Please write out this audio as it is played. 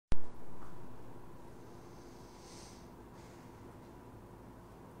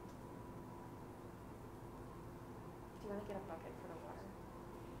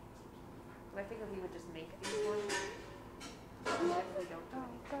figured we would just make these ones. We definitely don't do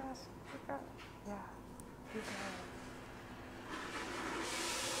anything. Gosh, yeah, you got it.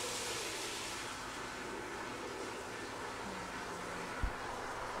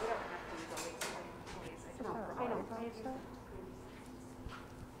 We don't have to use all these toys. I don't.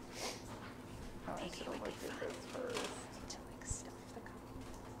 Oh, I should have looked at this first. To like stuff the cup.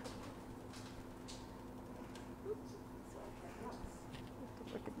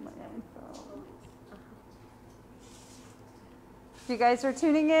 Look at my iPhone. If you guys are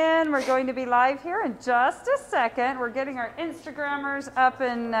tuning in, we're going to be live here in just a second. We're getting our Instagrammers up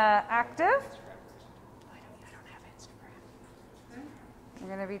and active. I don't have Instagram. We're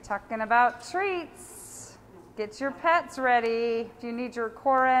going to be talking about treats. Get your pets ready. If you need your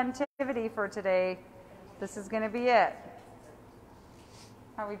core activity for today, this is going to be it.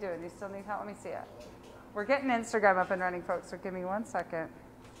 How are we doing? You still need help? Let me see it. We're getting Instagram up and running, folks, so give me 1 second.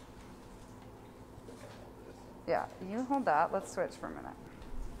 Yeah, you hold that. Let's switch for a minute.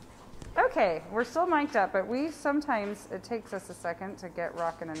 Okay, we're still mic'd up, but sometimes it takes us a second to get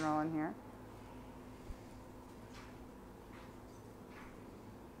rocking and rolling here.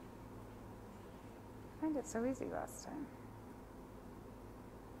 I find it so easy last time.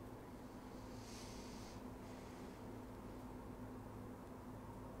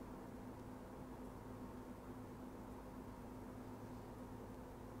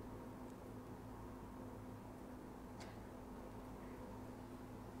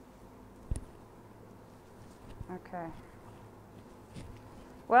 Okay.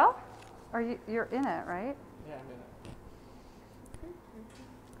 Well, you're in it, right? Yeah, I'm in it.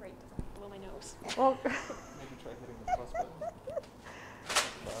 Great. Blow my nose. Well, Maybe try hitting the plus button.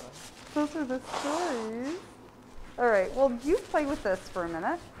 those are the stories. All right, well, you play with this for a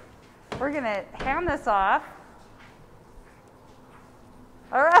minute. We're going to hand this off.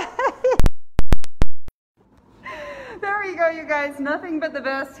 All right. There we go, you guys. Nothing but the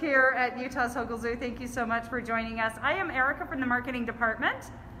best here at Utah's Hogle Zoo. Thank you so much for joining us. I am Erica from the marketing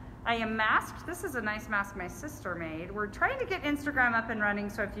department. I am masked. This is a nice mask my sister made. We're trying to get Instagram up and running,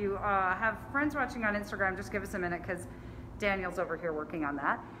 so if you have friends watching on Instagram, just give us a minute because Daniel's over here working on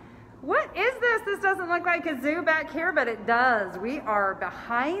that. What is this? This doesn't look like a zoo back here, but it does. We are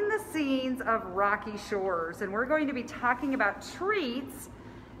behind the scenes of Rocky Shores, and we're going to be talking about treats.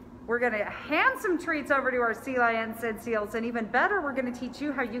 We're going to hand some treats over to our sea lions and seals, and even better, we're going to teach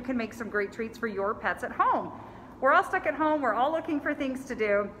you how you can make some great treats for your pets at home. We're all stuck at home. We're all looking for things to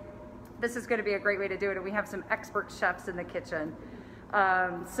do. This is going to be a great way to do it, and we have some expert chefs in the kitchen.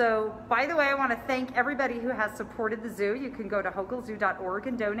 So, by the way, I want to thank everybody who has supported the zoo. You can go to hoglezoo.org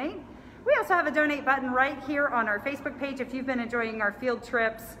and donate. We also have a donate button right here on our Facebook page. If you've been enjoying our field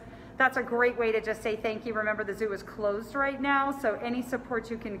trips, that's a great way to just say thank you. Remember, the zoo is closed right now, so any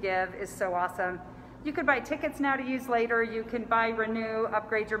support you can give is so awesome. You can buy tickets now to use later. You can buy, renew,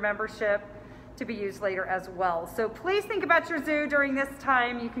 upgrade your membership to be used later as well. So please think about your zoo during this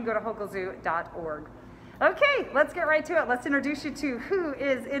time. You can go to hoglezoo.org. Okay, let's get right to it. Let's introduce you to who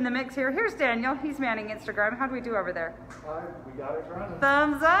is in the mix here. Here's Daniel. He's manning Instagram. How do we do over there? We got it running.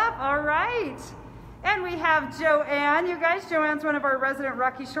 Thumbs up. All right. And we have Joanne. You guys, Joanne's one of our resident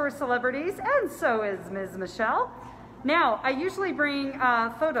Rocky Shore celebrities, and so is Ms. Michelle. Now, I usually bring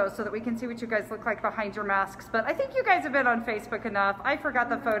photos so that we can see what you guys look like behind your masks, but I think you guys have been on Facebook enough. I forgot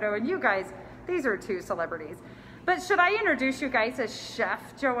the photo, and you guys, these are two celebrities. But should I introduce you guys as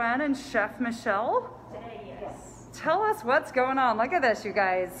Chef Joanne and Chef Michelle? Today, yes. Tell us what's going on. Look at this, you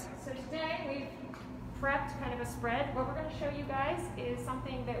guys. So today we've prepped kind of a spread. What we're going to show you guys is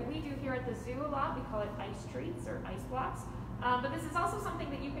something that we do here at the zoo a lot. We call it ice treats or ice blocks. But this is also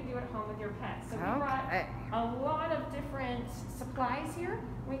something that you can do at home with your pets. So we brought a lot of different supplies here.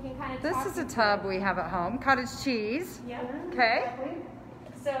 We can kind of This is a tub we have at home. Cottage cheese. Yeah. Okay. Exactly.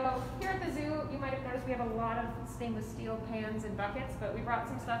 So here at the zoo, you might have noticed we have a lot of stainless steel pans and buckets, but we brought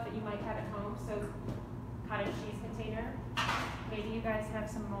some stuff that you might have at home. So cottage cheese container. Maybe you guys have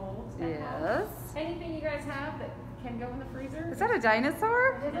some molds at home. Yes. Anything you guys have that can go in the freezer? Is that a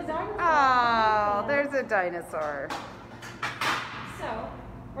dinosaur? It's a dinosaur. Oh, there's a dinosaur. So,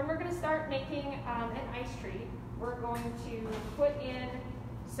 when we're going to start making an ice treat, we're going to put in,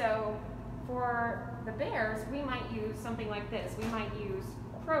 so for the bears, we might use something like this. We might use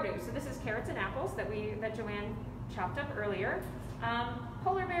produce. So this is carrots and apples that Joanne chopped up earlier.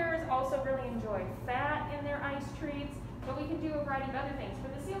 Polar bears also really enjoy fat in their ice treats, but we can do a variety of other things. For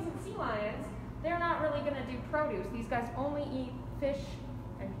the seals and sea lions, they're not really going to do produce. These guys only eat fish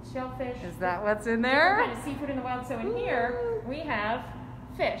and shellfish. Is that what's in there? Kind of seafood in the wild. So in here we have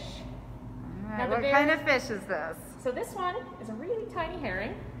fish. All right, what kind of fish is this? So this one is a really tiny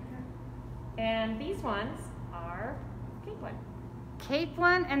herring. And these ones are capelin.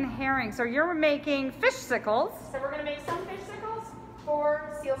 Capelin and herring. So you're making fish sickles. So we're going to make some fish sickles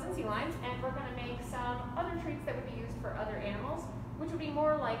for seals and sea lions, and we're going to make some other treats that would be used for other animals, which would be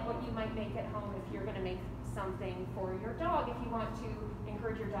more like what you might make at home if you're going to make something for your dog. If you want to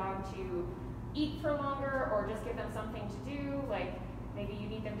encourage your dog to eat for longer or just give them something to do, like maybe you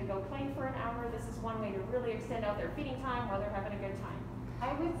need them to go play for an hour, this is one way to really extend out their feeding time while they're having a good time.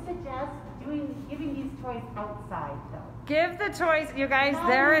 I would suggest giving these toys outside though. Give the toys, you guys, Not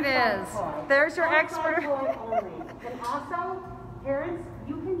there it inside is. toy. There's your Outside expert. toy only. And also, parents,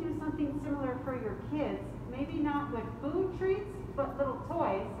 you can do something similar for your kids. Maybe not with food treats, but little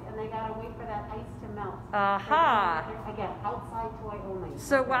toys, and they gotta wait for that ice to melt. Aha. Again, outside toy only.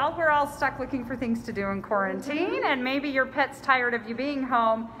 So while we're all stuck looking for things to do in quarantine, and maybe your pet's tired of you being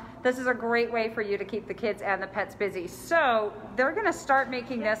home, this is a great way for you to keep the kids and the pets busy. So they're gonna start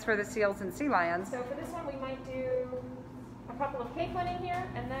making this for the seals and sea lions. So for this one, we might do a couple of capelin in here,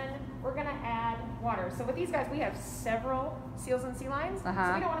 and then we're gonna add water. So with these guys, we have several seals and sea lions, so we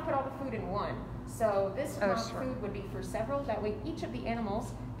don't wanna put all the food in one. So this amount of food would be for several, that way each of the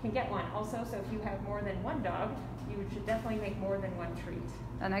animals can get one. Also, so if you have more than one dog, you should definitely make more than one treat.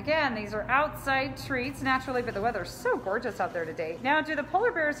 And again, these are outside treats naturally, but the weather's so gorgeous out there today. Now, do the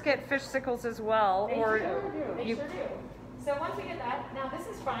polar bears get fish sickles as well? They sure do. They sure do. So once we get that, now this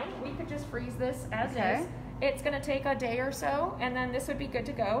is fine. We could just freeze this as is. It's going to take a day or so, and then this would be good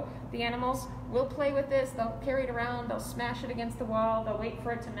to go. The animals will play with this. They'll carry it around. They'll smash it against the wall. They'll wait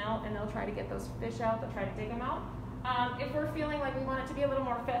for it to melt, and they'll try to get those fish out. They'll try to dig them out. If we're feeling like we want it to be a little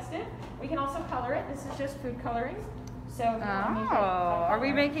more festive, we can also color it. This is just food coloring. So are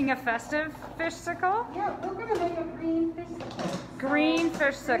we making a festive fish sickle? Yeah, we're going to make a green fish sickle. Green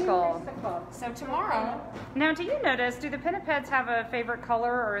fish sickle. So tomorrow. Now, do you notice, do the Pinnipeds have a favorite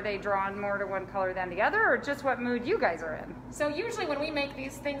color, or are they drawn more to one color than the other, or just what mood you guys are in? So usually when we make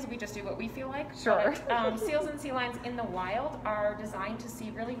these things, we just do what we feel like. Sure. But, seals and sea lions in the wild are designed to see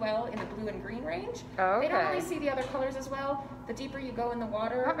really well in the blue and green range. Okay. They don't really see the other colors as well. The deeper you go in the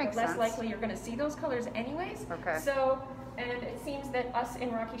water, That makes the less sense. likely you're going to see those colors anyways. Okay. So, and it seems that us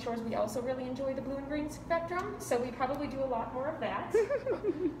in Rocky Shores, we also really enjoy the blue and green spectrum. So we probably do a lot more of that.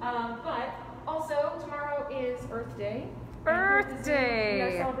 But also tomorrow is Earth Day. Earth Day. We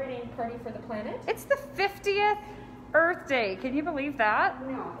are celebrating Party for the Planet. It's the 50th Earth Day. Can you believe that?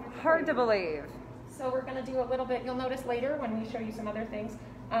 No. Hard to believe. So we're going to do a little bit, you'll notice later when we show you some other things,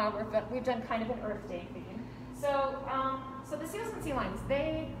 we've done kind of an Earth Day theme. So, so the seals and sea lions,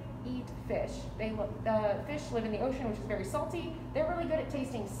 they eat fish. The fish live in the ocean, which is very salty. They're really good at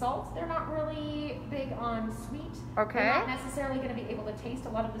tasting salt. They're not really big on sweet. Okay. They're not necessarily going to be able to taste a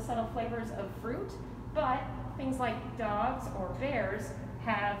lot of the subtle flavors of fruit, but things like dogs or bears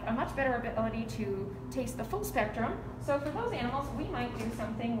have a much better ability to taste the full spectrum. So for those animals, we might do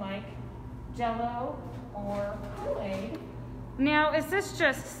something like Jell-O or Kool-Aid. Now, is this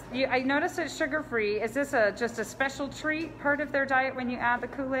just, I noticed it's sugar-free. Is this just a special treat, part of their diet when you add the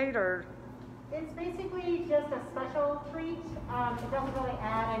Kool-Aid, or? It's basically just a special treat. It doesn't really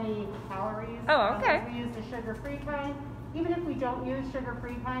add any calories. Oh, okay. We use the sugar-free kind. Even if we don't use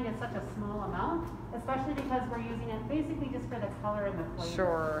sugar-free kind, it's such a small amount, especially because we're using it basically just for the color and the flavor.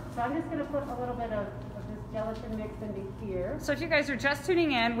 Sure. So I'm just going to put a little bit of this gelatin mix into here. So if you guys are just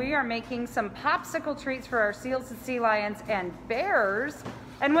tuning in, we are making some popsicle treats for our seals and sea lions and bears.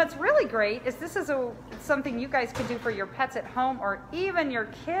 And what's really great is this is something you guys can do for your pets at home or even your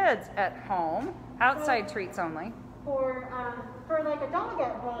kids at home. Outside treats only. For like a dog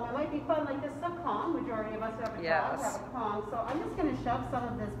at home, it might be fun. Like this is a Kong. Majority of us have a dog, have a Kong. So I'm just going to shove some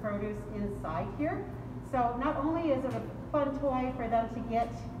of this produce inside here. So not only is it a fun toy for them to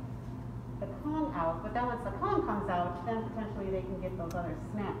get the Kong out, but then once the Kong comes out, then potentially they can get those other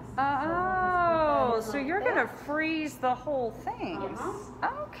snacks. Oh, so you're going to freeze the whole thing.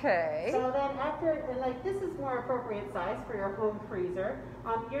 Okay. So then after, and like this is more appropriate size for your home freezer.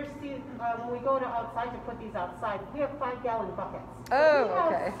 When we go to outside to put these outside, we have 5-gallon buckets. So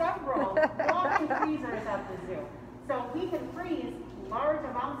we have several walk-in freezers at the zoo. So we can freeze large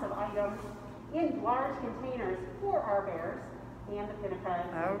amounts of items in large containers for our bears and the Pinnipeds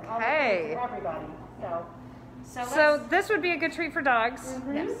and all the things for everybody. So this would be a good treat for dogs.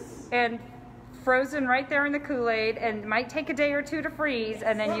 Yes. And frozen right there in the Kool-Aid, and might take a day or two to freeze,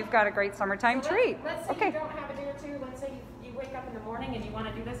 and then you've got a great summertime treat. Let's say you don't have a day or two. Let's say you wake up in the morning and you want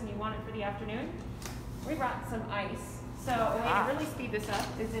to do this and you want it for the afternoon. We brought some ice. So a way to really speed this up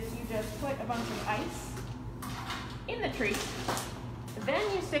is if you just put a bunch of ice in the treat, then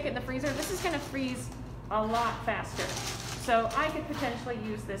you stick it in the freezer. This is going to freeze a lot faster. So I could potentially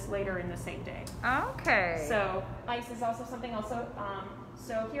use this later in the same day. Okay. So ice is also something also,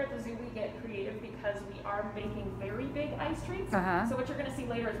 so here at the zoo we get creative because we are making very big ice treats. So what you're gonna see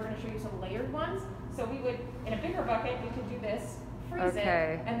later is we're gonna show you some layered ones. So we would, in a bigger bucket, we could do this, freeze it,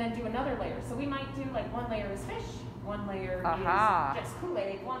 and then do another layer. So we might do like one layer is fish, one layer is just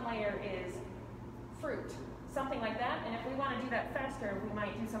Kool-Aid, one layer is fruit, something like that. And if we wanna do that faster, we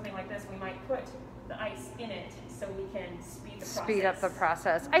might do something like this. We might put the ice in it so we can speed up the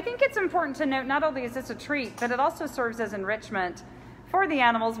process. I think it's important to note not only is this a treat, but it also serves as enrichment for the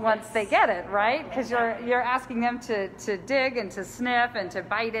animals once they get it, right? Because you're asking them to dig and to sniff and to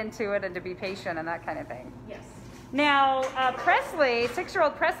bite into it and to be patient and that kind of thing. Yes. Now, Presley,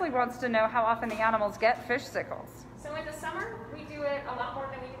 6-year-old Presley wants to know how often the animals get fish sickles. So in the summer, we do it a lot more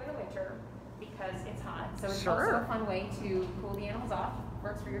than we do in the winter because it's hot. So it's also a fun way to cool the animals off.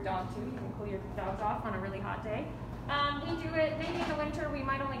 Works for your dog too. You can cool your dogs off on a really hot day. We do it maybe in the winter. We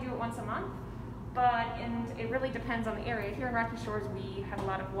might only do it once a month, and it really depends on the area. Here in Rocky Shores, we have a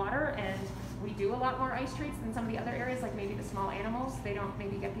lot of water, and we do a lot more ice treats than some of the other areas, like maybe the small animals. They don't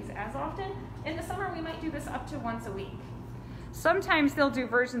maybe get these as often. In the summer, we might do this up to once a week. Sometimes they'll do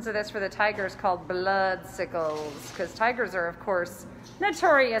versions of this for the tigers called blood sickles, because tigers are, of course,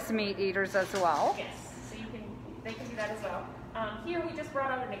 notorious meat eaters as well. Yes, so they can do that as well. Here we just brought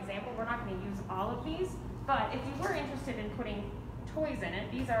out an example. We're not going to use all of these, but if you were interested in putting toys in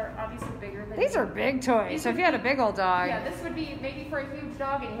it, these are obviously bigger than these are big toys. So if you had a big old dog. Yeah, this would be maybe for a huge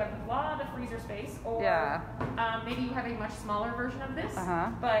dog and you have a lot of freezer space, or maybe you have a much smaller version of this.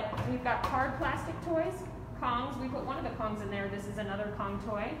 But we've got hard plastic toys, Kongs. We put one of the Kongs in there. This is another Kong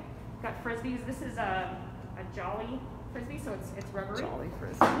toy. We've got Frisbees. This is a Jolly Frisbee, so it's rubbery. Jolly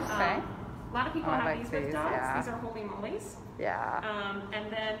Frisbee, okay. A lot of people have these with dogs. These are Holy Mollies. Yeah. And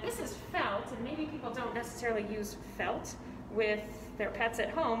then this is felt, and maybe people don't necessarily use felt with their pets at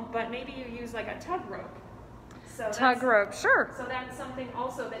home, but maybe you use like a tug rope. So tug rope, sure. So that's something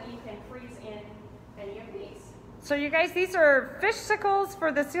also that you can freeze in any of these. So you guys, these are fish sickles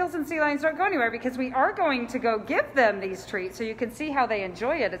for the seals and sea lions. Don't go anywhere because we are going to go give them these treats so you can see how they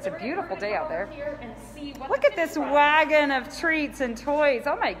enjoy it. It's a beautiful day out there. Here and see what look at this wagon of treats and toys.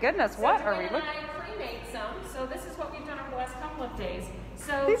 Oh my goodness, so what are we looking? I pre-made some, so this is what we've done over the last couple of days.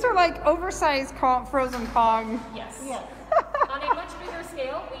 So these are like oversized frozen Kong. Yes. On a much bigger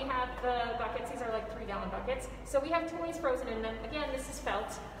scale, we have the buckets. These are like 3-gallon buckets. So we have toys frozen in them. Again, this is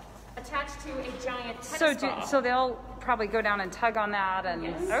felt, attached to a giant tennis ball. So they'll probably go down and tug on that, and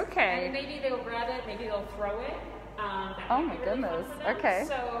okay. And maybe they'll grab it, maybe they'll throw it. Oh my goodness. Okay.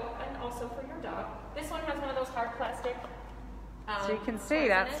 So, and also for your dog. This one has one of those hard plastic. So you can see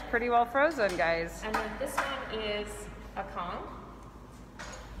that's pretty well frozen, guys. And then this one is a Kong.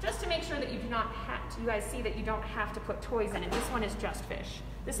 Just to make sure that you do not have to, you guys see that you don't have to put toys in it. This one is just fish.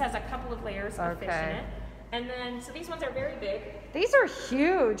 This has a couple of layers of fish in it. And then, so these ones are very big. These are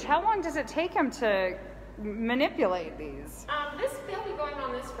huge. How long does it take him to manipulate these? They'll be going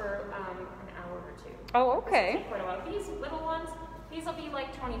on this for an hour or two. Oh, okay. This will take quite a while. These little ones, these will be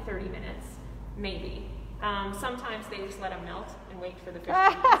like 20-30 minutes, maybe. Sometimes they just let them melt and wait for the fish to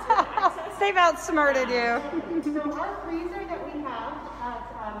access. They've outsmarted you. So our freezer that we have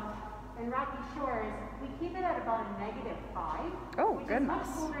in Rocky Shores, we keep it at about a -5. Oh, which goodness.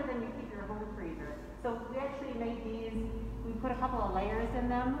 is much colder than you keep your home freezer. So we actually made these, we put a couple of layers in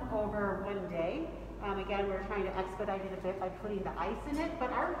them over one day. Again, we're trying to expedite it a bit by putting the ice in it,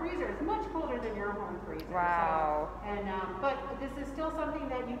 but our freezer is much colder than your home freezer. Wow. So, and but this is still something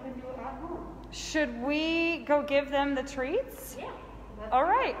that you can do at home. Should we go give them the treats? Yeah. All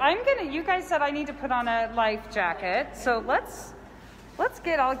right. You guys said I need to put on a life jacket, so let's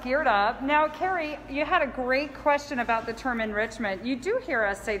get all geared up. Now, Carrie, you had a great question about the term enrichment. You do hear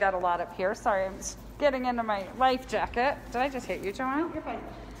us say that a lot up here. Sorry, I'm just getting into my life jacket. Did I just hit you, Joanne? You're fine.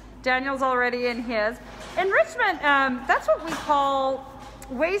 Daniel's already in his. Enrichment, that's what we call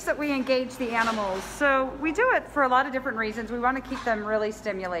ways that we engage the animals. So we do it for a lot of different reasons. We want to keep them really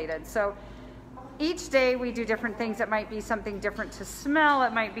stimulated. So each day we do different things. It might be something different to smell.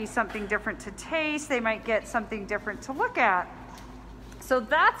 It might be something different to taste. They might get something different to look at. So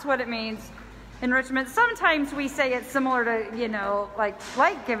that's what it means, enrichment. Sometimes we say it's similar to,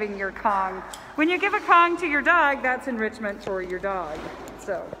 like giving your Kong. When you give a Kong to your dog, that's enrichment for your dog.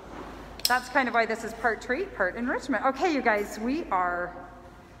 So that's kind of why this is part treat, part enrichment. Okay, you guys, we are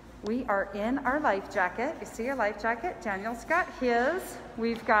in our life jacket. You see our life jacket? Daniel's got his.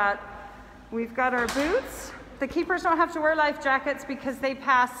 We've got our boots. The keepers don't have to wear life jackets because they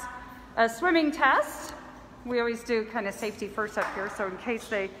pass a swimming test. We always do kind of safety first up here, so in case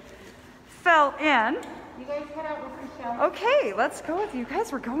they fell in. You guys head out with Michelle. Okay, let's go with you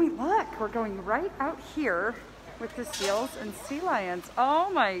guys. We're going, look, we're going right out here with the seals and sea lions. Oh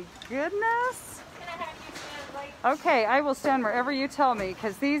my goodness. Can I have you stand like? Okay, I will stand wherever you tell me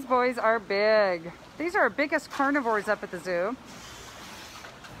because these boys are big. These are our biggest carnivores up at the zoo.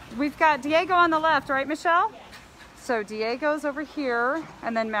 We've got Diego on the left, right, Michelle? Yes. So Diego's over here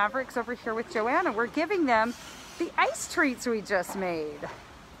and then Maverick's over here with Joanna. We're giving them the ice treats we just made.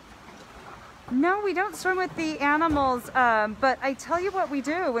 No, we don't swim with the animals, but I tell you what we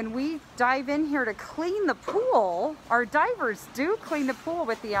do. When we dive in here to clean the pool, our divers do clean the pool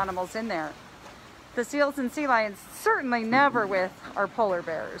with the animals in there. The seals and sea lions, certainly never with our polar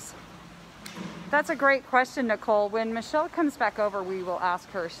bears. That's a great question, Nicole. When Michelle comes back over, we will ask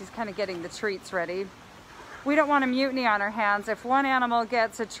her. She's kind of getting the treats ready. We don't want a mutiny on our hands. If one animal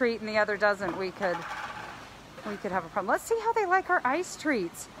gets a treat and the other doesn't, we could have a problem. Let's see how they like our ice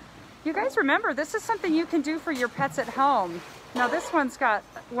treats. You guys remember, this is something you can do for your pets at home. Now this one's got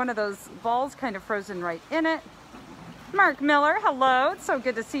one of those balls kind of frozen right in it. Mark Miller, hello. It's so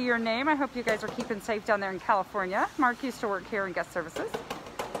good to see your name. I hope you guys are keeping safe down there in California. Mark used to work here in guest services.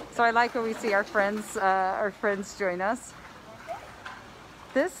 So I like when we see our friends join us.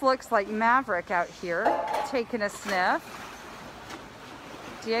 This looks like Maverick out here, taking a sniff.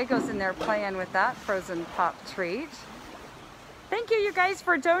 Diego's in there playing with that frozen pop treat. Thank you, you guys,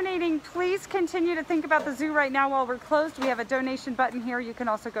 for donating. Please continue to think about the zoo right now while we're closed. We have a donation button here. You can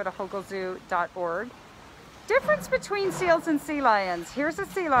also go to hoglezoo.org. Difference between seals and sea lions. Here's a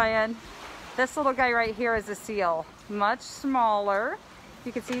sea lion. This little guy right here is a seal. Much smaller.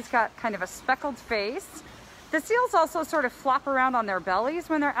 You can see he's got kind of a speckled face. The seals also sort of flop around on their bellies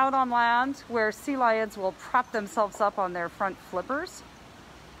when they're out on land, where sea lions will prop themselves up on their front flippers.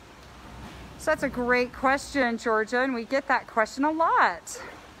 So that's a great question, Georgia, and we get that question a lot.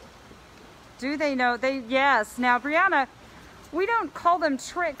 Do they know? Yes. Now, Brianna, we don't call them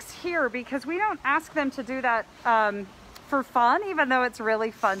tricks here because we don't ask them to do that for fun, even though it's really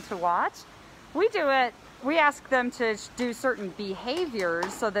fun to watch. We do it, we ask them to do certain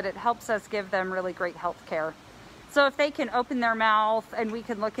behaviors so that it helps us give them really great health care. So if they can open their mouth and we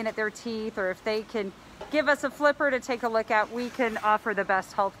can look in at their teeth, or if they can give us a flipper to take a look at, we can offer the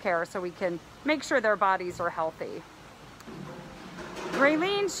best health care so we can make sure their bodies are healthy.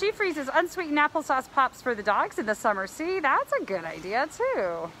 Raylene, she freezes unsweetened applesauce pops for the dogs in the summer. See, that's a good idea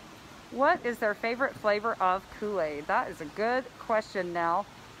too. What is their favorite flavor of Kool-Aid? That is a good question, Nell.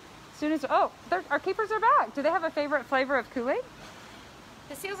 As soon as, oh, our keepers are back. Do they have a favorite flavor of Kool-Aid?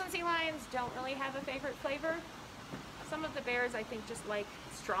 The seals and sea lions don't really have a favorite flavor. Some of the bears, I think, just like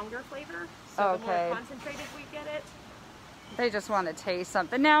stronger flavor. So the more concentrated we get it. They just want to taste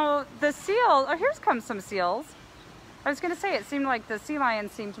something. Now, the seal, oh, here comes some seals. I was going to say, it seemed like the sea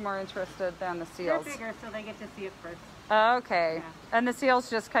lions seemed more interested than the seals. They're bigger, so they get to see it first. Okay. Yeah. And the seals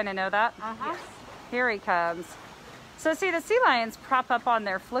just kind of know that? Uh-huh. Yes. Here he comes. So see, the sea lions prop up on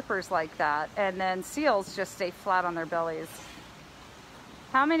their flippers like that, and then seals just stay flat on their bellies.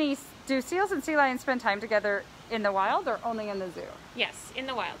 How many, do seals and sea lions spend time together in the wild or only in the zoo? Yes, in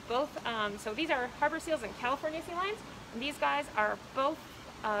the wild. Both, so these are harbor seals and California sea lions. And these guys are both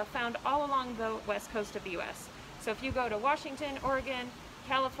found all along the west coast of the U.S. So if you go to Washington, Oregon,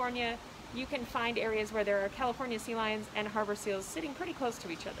 California, you can find areas where there are California sea lions and harbor seals sitting pretty close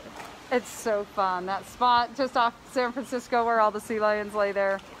to each other. It's so fun. That spot just off San Francisco where all the sea lions lay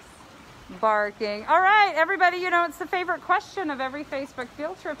there, barking. All right, everybody, you know, it's the favorite question of every Facebook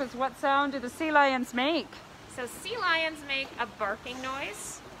field trip is, what sound do the sea lions make? So sea lions make a barking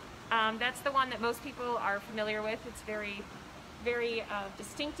noise. That's the one that most people are familiar with. It's very, very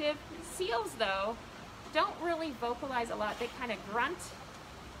distinctive. Seals, though, don't really vocalize a lot. They kind of grunt.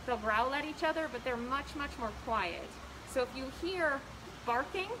 They'll growl at each other, but they're much, much more quiet. So if you hear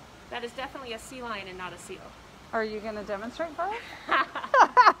barking, that is definitely a sea lion and not a seal. Are you going to demonstrate for us?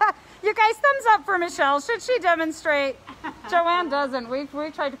 You guys, thumbs up for Michelle. Should she demonstrate? Joanne doesn't. We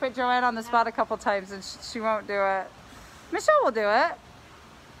tried to put Joanne on the spot a couple times and she won't do it. Michelle will do it.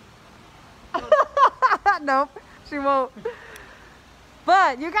 Nope, she won't.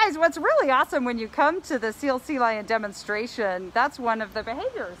 But you guys, what's really awesome when you come to the seal sea lion demonstration, that's one of the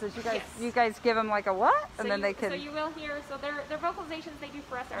behaviors is you guys give them like a what? And then they can. So you will hear, so their vocalizations they do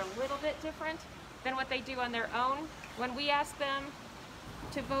for us are a little bit different than what they do on their own. When we ask them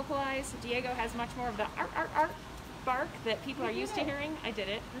to vocalize, Diego has much more of the ark, ark, ark bark that people are used to hearing. I did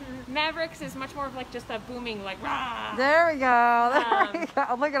it. Mavericks is much more of like just a booming like rah. There we go. There we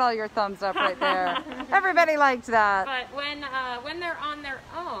go. Look at all your thumbs up right there. Everybody liked that. But when they're on their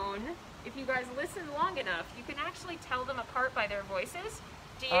own, if you guys listen long enough, you can actually tell them apart by their voices.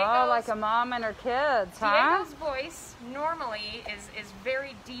 Oh, like a mom and her kids, huh? Diego's voice normally is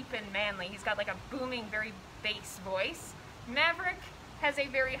very deep and manly. He's got like a booming, very bass voice. Maverick has a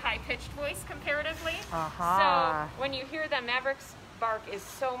very high-pitched voice comparatively. So when you hear them, Maverick's bark is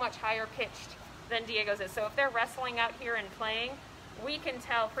so much higher pitched than Diego's is. So if they're wrestling out here and playing, we can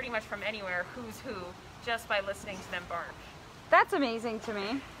tell pretty much from anywhere who's who just by listening to them bark. That's amazing to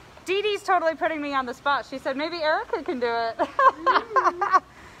me. Dee Dee's totally putting me on the spot. She said maybe Erica can do it.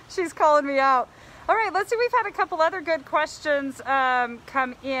 She's calling me out. All right, let's see. We've had a couple other good questions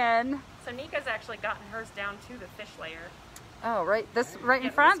come in. So Nika's actually gotten hers down to the fish layer. Oh, right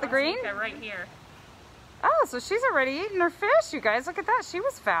in front, the green? Nika right here. Oh, so she's already eaten her fish, you guys. Look at that. She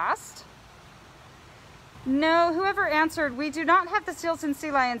was fast. No, whoever answered, we do not have the seals and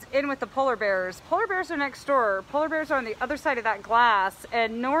sea lions in with the polar bears. Polar bears are next door. Polar bears are on the other side of that glass.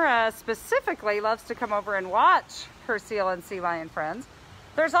 And Nora specifically loves to come over and watch her seal and sea lion friends.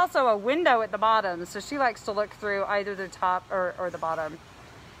 There's also a window at the bottom, so she likes to look through either the top or the bottom.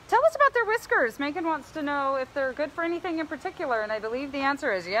 Tell us about their whiskers. Megan wants to know if they're good for anything in particular, and I believe the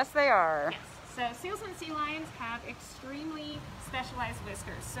answer is yes, they are. Yes. So seals and sea lions have extremely specialized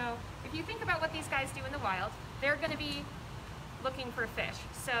whiskers. So if you think about what these guys do in the wild, they're going to be looking for fish.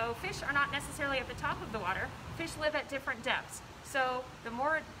 So fish are not necessarily at the top of the water. Fish live at different depths. So the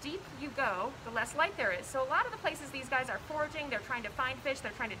more deep you go, the less light there is. So a lot of the places these guys are foraging, they're trying to find fish,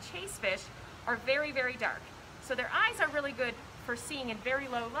 they're trying to chase fish, are very, very dark. So their eyes are really good for seeing in very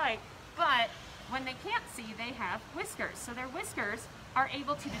low light, but when they can't see, they have whiskers. So their whiskers are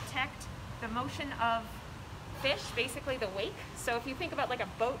able to detect the motion of fish, basically the wake. So if you think about like a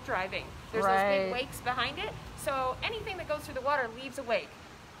boat driving, there's those big wakes behind it. So anything that goes through the water leaves a wake.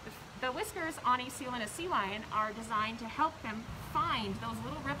 The whiskers on a seal and a sea lion are designed to help them find those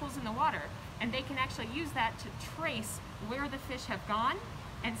little ripples in the water, and they can actually use that to trace where the fish have gone.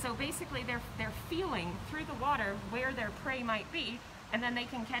 And so basically they're feeling through the water where their prey might be, and then they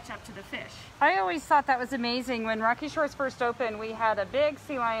can catch up to the fish. I always thought that was amazing. When Rocky Shores first opened, we had a big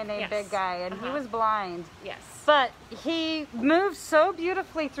sea lion named Big Guy, and he was blind. Yes. But he moved so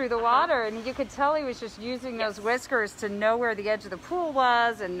beautifully through the water, and you could tell he was just using those whiskers to know where the edge of the pool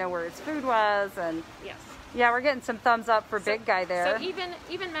was and know where his food was. And yeah, we're getting some thumbs up for Big Guy there. So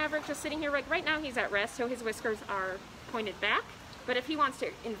even Maverick just sitting here, right now he's at rest, so his whiskers are pointed back. But if he wants to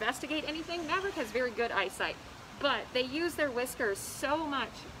investigate anything, Maverick has very good eyesight. But they use their whiskers so much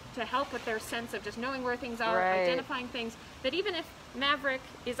to help with their sense of just knowing where things are, identifying things, that even if Maverick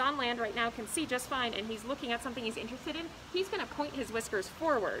is on land right now, can see just fine, and he's looking at something he's interested in, he's going to point his whiskers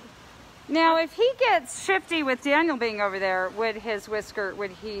forward. Now, if he gets shifty with Daniel being over there, would his whisker,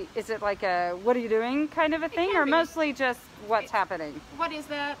 is it like a, what are you doing kind of a thing, or mostly just what's happening? What is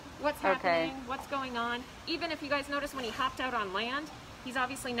that? What's happening? What's going on? Even if you guys notice when he hopped out on land, he's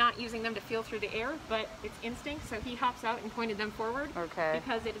obviously not using them to feel through the air, but it's instinct, so he hops out and pointed them forward.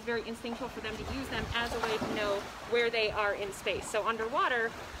 Because it is very instinctual for them to use them as a way to know where they are in space. So underwater,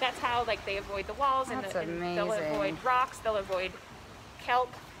 that's how they avoid the walls, and they'll avoid rocks, they'll avoid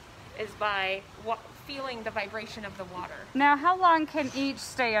kelp, is by feeling the vibration of the water. Now, how long can each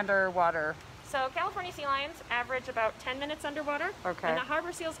stay underwater? So California sea lions average about 10 minutes underwater, and the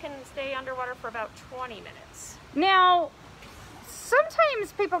harbor seals can stay underwater for about 20 minutes. Now,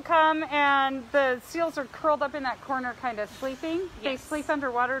 sometimes people come and the seals are curled up in that corner kind of sleeping. They sleep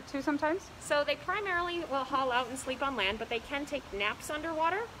underwater too sometimes? So they primarily will haul out and sleep on land, but they can take naps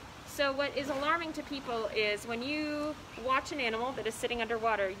underwater. So what is alarming to people is when you watch an animal that is sitting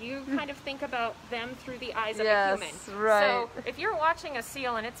underwater, you kind of think about them through the eyes of a human. So if you're watching a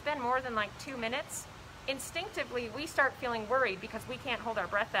seal and it's been more than like 2 minutes, instinctively we start feeling worried because we can't hold our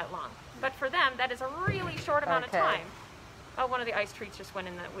breath that long. But for them, that is a really short amount of time. Oh, one of the ice treats just went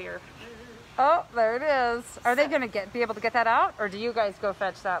in that weir. Oh, there it is. Are they going to be able to get that out, or do you guys go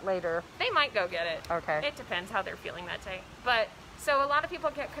fetch that later? They might go get it. It depends how they're feeling that day. But so a lot of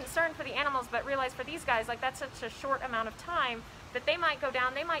people get concerned for the animals, but realize for these guys, like that's such a short amount of time that they might go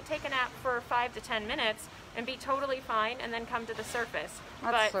down, they might take a nap for 5 to 10 minutes and be totally fine and then come to the surface.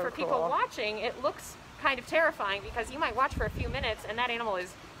 But for people watching, it looks kind of terrifying because you might watch for a few minutes and that animal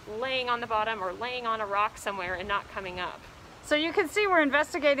is laying on the bottom or laying on a rock somewhere and not coming up. So you can see we're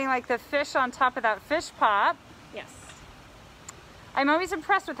investigating like the fish on top of that fish pop. Yes. I'm always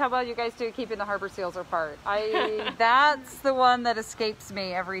impressed with how well you guys do keeping the harbor seals apart. That's the one that escapes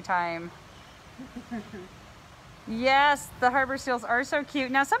me every time. Yes, the harbor seals are so cute.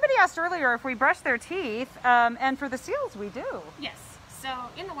 Now somebody asked earlier if we brush their teeth, and for the seals we do. Yes. So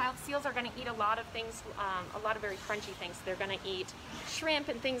in the wild, seals are going to eat a lot of things, a lot of very crunchy things. They're going to eat shrimp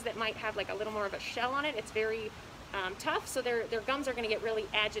and things that might have like a little more of a shell on it. It's very tough, so their gums are going to get really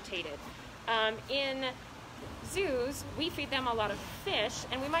agitated. In zoos, we feed them a lot of fish,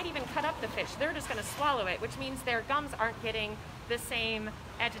 and we might even cut up the fish. They're just going to swallow it, which means their gums aren't getting the same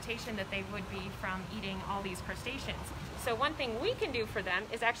agitation that they would be from eating all these crustaceans. So one thing we can do for them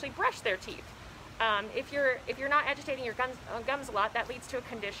is actually brush their teeth. If you're not agitating your gums a lot, that leads to a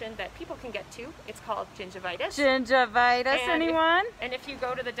condition that people can get to. It's called gingivitis. Gingivitis, anyone? And if you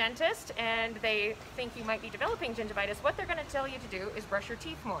go to the dentist and they think you might be developing gingivitis, what they're going to tell you to do is brush your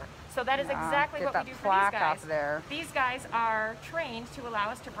teeth more. So that is exactly what we do for these guys. Off there. These guys are trained to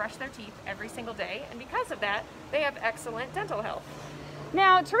allow us to brush their teeth every single day, and because of that, they have excellent dental health.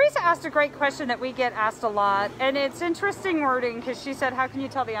 Now, Teresa asked a great question that we get asked a lot, and it's interesting wording because she said, how can you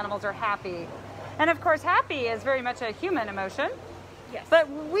tell the animals are happy? And of course, happy is very much a human emotion. Yes. But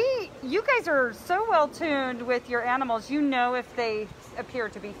you guys are so well tuned with your animals. You know if they appear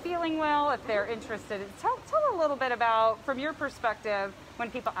to be feeling well, if they're interested. Tell a little bit about, from your perspective, when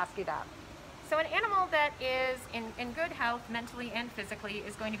people ask you that. So an animal that is in good health, mentally and physically,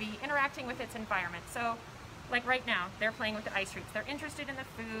 is going to be interacting with its environment. So, like right now, they're playing with the ice treats. They're interested in the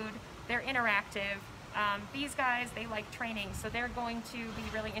food. They're interactive. These guys, they like training, so they're going to be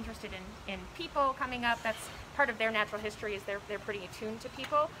really interested in people coming up. That's part of their natural history, is they're pretty attuned to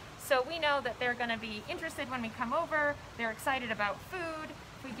people. So we know that they're going to be interested when we come over. They're excited about food.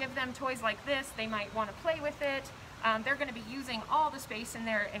 If we give them toys like this, they might want to play with it. They're going to be using all the space in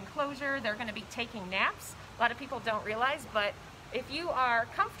their enclosure. They're going to be taking naps. A lot of people don't realize, but if you are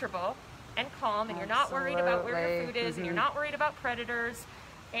comfortable and calm and you're not worried about where your food is, and you're not worried about predators,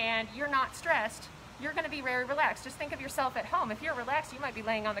 and you're not stressed, you're going to be very relaxed. Just think of yourself at home. If you're relaxed, you might be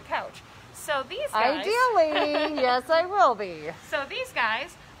laying on the couch. So these guys... Ideally, yes, I will be. So these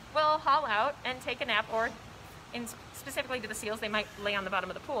guys will haul out and take a nap, or specifically to the seals, they might lay on the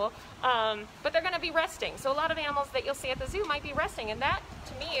bottom of the pool, but they're going to be resting. So a lot of animals that you'll see at the zoo might be resting, and that,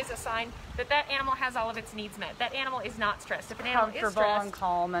 to me, is a sign that that animal has all of its needs met. That animal is not stressed. If an animal is stressed, and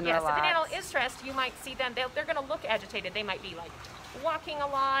calm and yes, relaxed. if an animal is stressed, you might see them, they're going to look agitated. They might be like walking a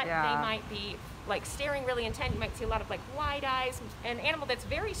lot. Yeah. They might be like staring really intent. You might see a lot of like wide eyes. An animal that's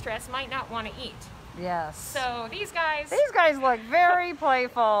very stressed might not want to eat. Yes. So these guys look very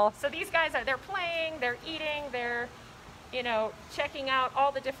playful. So these guys they're playing, they're eating, they're, you know, checking out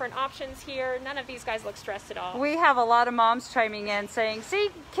all the different options here. None of these guys look stressed at all. We have a lot of moms chiming in saying, see,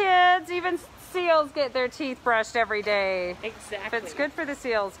 kids, even seals get their teeth brushed every day. Exactly. If it's good for the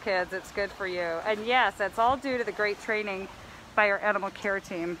seals, kids, it's good for you. And yes, that's all due to the great training by our animal care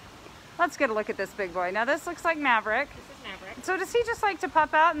team. Let's get a look at this big boy. Now this looks like Maverick. This is Maverick. So does he just like to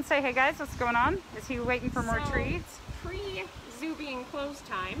pop out and say, hey guys, what's going on? Is he waiting for more treats? Pre-zoo being closed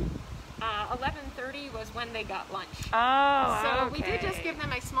time, 11:30 was when they got lunch. Oh, so okay. we did just give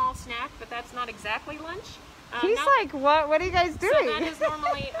them a small snack, but that's not exactly lunch. He's like, what are you guys doing? So that is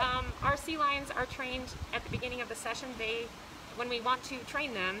normally, our sea lions are trained at the beginning of the session. When we want to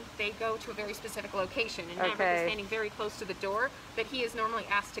train them, they go to a very specific location, and Maverick is standing very close to the door that he is normally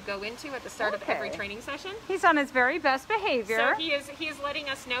asked to go into at the start of every training session. He's on his very best behavior. So he is letting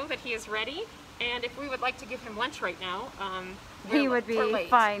us know that he is ready, and if we would like to give him lunch right now, he would be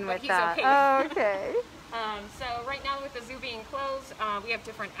fine with that. Okay. So right now with the zoo being closed, we have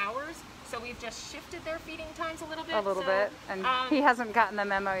different hours. So we've just shifted their feeding times a little bit. And he hasn't gotten the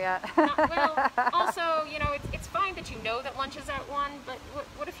memo yet. Well, also, you know, it's fine that you know that lunch is at 1, but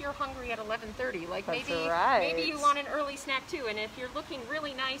what if you're hungry at 11:30? Like maybe you want an early snack too, and if you're looking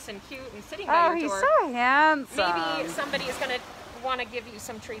really nice and cute and sitting by your door, he's so handsome. maybe somebody is going to want to give you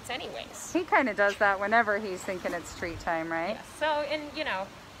some treats anyways. He kind of does that whenever he's thinking it's treat time, right? Yes. So, and you know,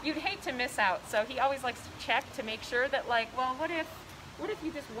 you'd hate to miss out. So he always likes to check to make sure that, like, well, what if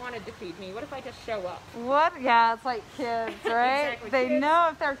you just wanted to feed me? What if I just show up? Yeah, it's like kids, right? Exactly. They kids. know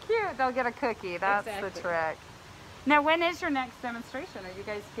if they're cute, they'll get a cookie. That's the trick. Now, when is your next demonstration? Are you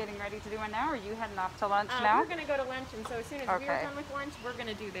guys getting ready to do one now, or are you heading off to lunch now? We're going to go to lunch, and so as soon as we're done with lunch, we're going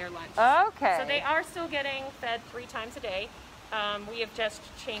to do their lunch. Okay. So they are still getting fed 3 times a day. We have just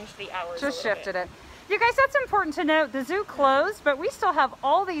changed the hours. Just shifted it. You guys, that's important to note. The zoo closed, but we still have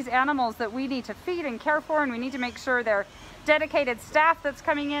all these animals that we need to feed and care for, and we need to make sure they're dedicated staff that's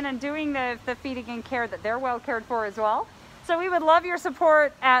coming in and doing the feeding and care, that they're well cared for as well. So we would love your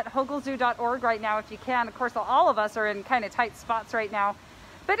support at hoglezoo.org right now if you can. Of course, all of us are in kind of tight spots right now.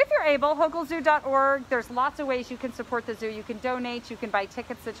 But if you're able, hoglezoo.org, there's lots of ways you can support the zoo. You can donate, you can buy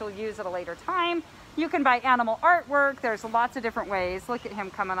tickets that you'll use at a later time. You can buy animal artwork. There's lots of different ways. Look at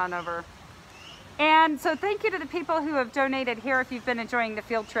him coming on over. And so thank you to the people who have donated here. If you've been enjoying the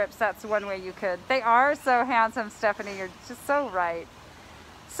field trips, that's one way you could. They are so handsome, Stephanie. You're just so right.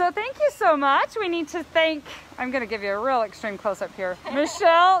 So thank you so much. We need to thank I'm going to give you a real extreme close-up here.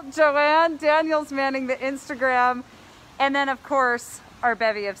 Michelle, Joanne, Daniel's manning the Instagram, and then, of course, our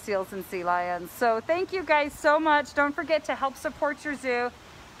bevy of seals and sea lions. So thank you guys so much. Don't forget to help support your zoo.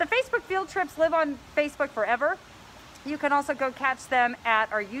 The Facebook field trips live on Facebook forever. You can also go catch them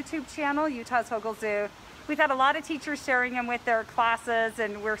at our YouTube channel, Utah's Hogle Zoo. We've had a lot of teachers sharing them with their classes,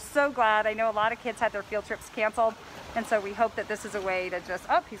 and we're so glad. I know a lot of kids had their field trips canceled, and so we hope that this is a way to just,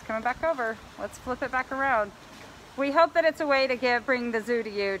 oh, he's coming back over. Let's flip it back around. We hope that it's a way to bring the zoo to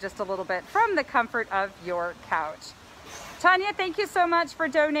you just a little bit from the comfort of your couch. Tanya, thank you so much for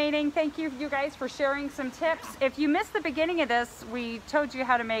donating. Thank you guys for sharing some tips. If you missed the beginning of this, we told you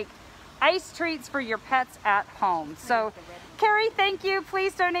how to make ice treats for your pets at home. So Carrie, thank you.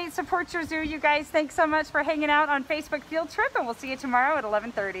 Please donate, support your zoo. You guys, thanks so much for hanging out on Facebook Field Trip, and we'll see you tomorrow at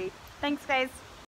 11:30. Thanks, guys.